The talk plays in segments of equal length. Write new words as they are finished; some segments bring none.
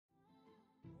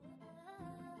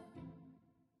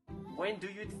When do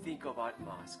you think about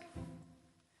mask?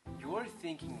 You're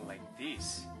thinking like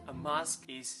this. A mask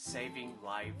is saving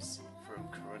lives from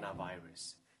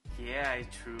coronavirus. Yeah,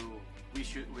 true. We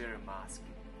should wear a mask.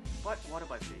 But what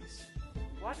about this?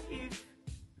 What if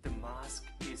the mask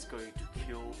is going to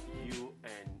kill you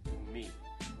and me?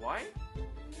 Why?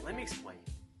 Let me explain.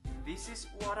 This is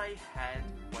what I had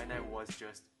when I was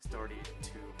just starting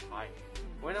to hike.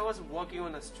 When I was walking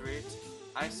on the street,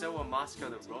 I saw a mask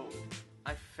on the road.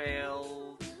 I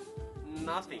felt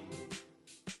nothing.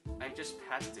 I just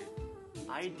passed it.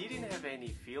 I didn't have any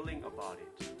feeling about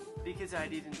it because I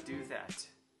didn't do that.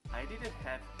 I didn't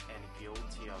have any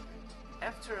guilty of it.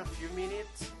 After a few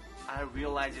minutes, I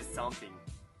realized something.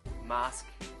 Masks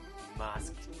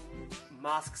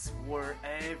were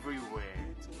everywhere.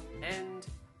 And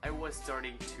I was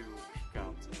starting to pick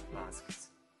up masks.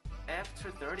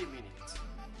 After 30 minutes,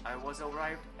 I was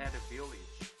arrived at a village.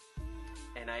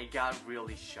 And I got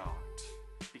really shocked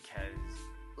because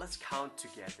let's count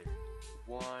together.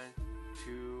 1,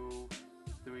 2,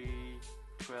 3,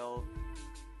 12,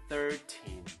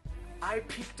 13. I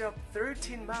picked up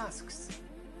 13 masks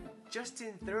just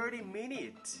in 30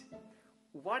 minutes.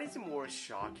 What is more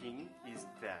shocking is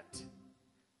that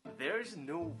there's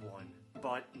no one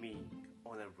but me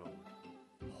on the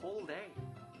road whole day.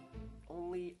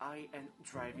 Only I and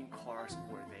driving cars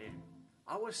were there.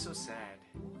 I was so sad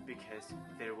because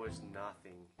there was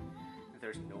nothing.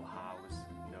 There's no house,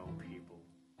 no people,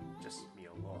 just me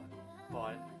alone.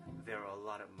 But there are a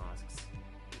lot of masks.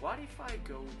 What if I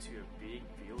go to a big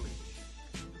village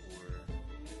or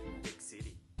big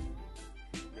city?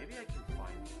 Maybe I can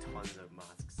find tons of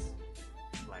masks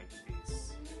like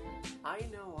this. I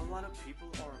know a lot of people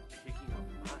are picking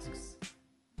up masks.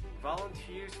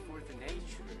 Volunteers for the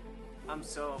nature. I'm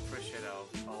so appreciative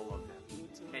of all of them.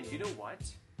 And you know what?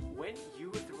 When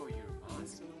you throw your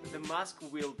mask, the mask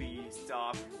will be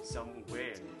stuck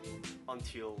somewhere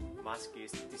until mask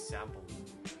is disassembled.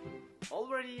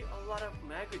 Already a lot of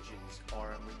magazines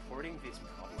are reporting this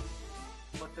problem.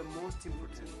 But the most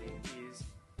important thing is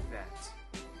that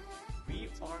we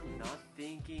are not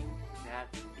thinking that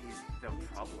is the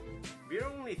problem. We're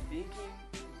only thinking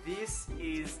this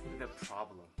is the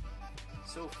problem.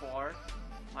 So far,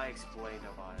 I explained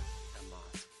about a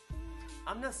mask.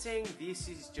 I'm not saying this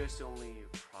is just only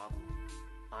a problem.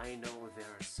 I know there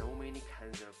are so many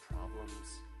kinds of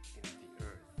problems in the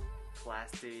earth.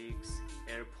 Plastics,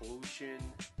 air pollution,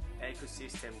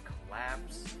 ecosystem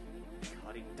collapse,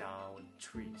 cutting down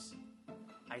trees.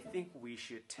 I think we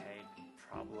should take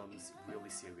problems really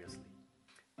seriously.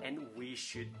 And we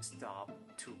should stop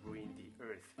to ruin the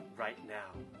earth right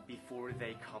now before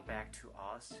they come back to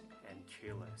us and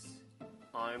kill us.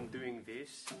 I'm doing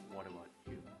this. What about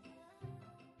you?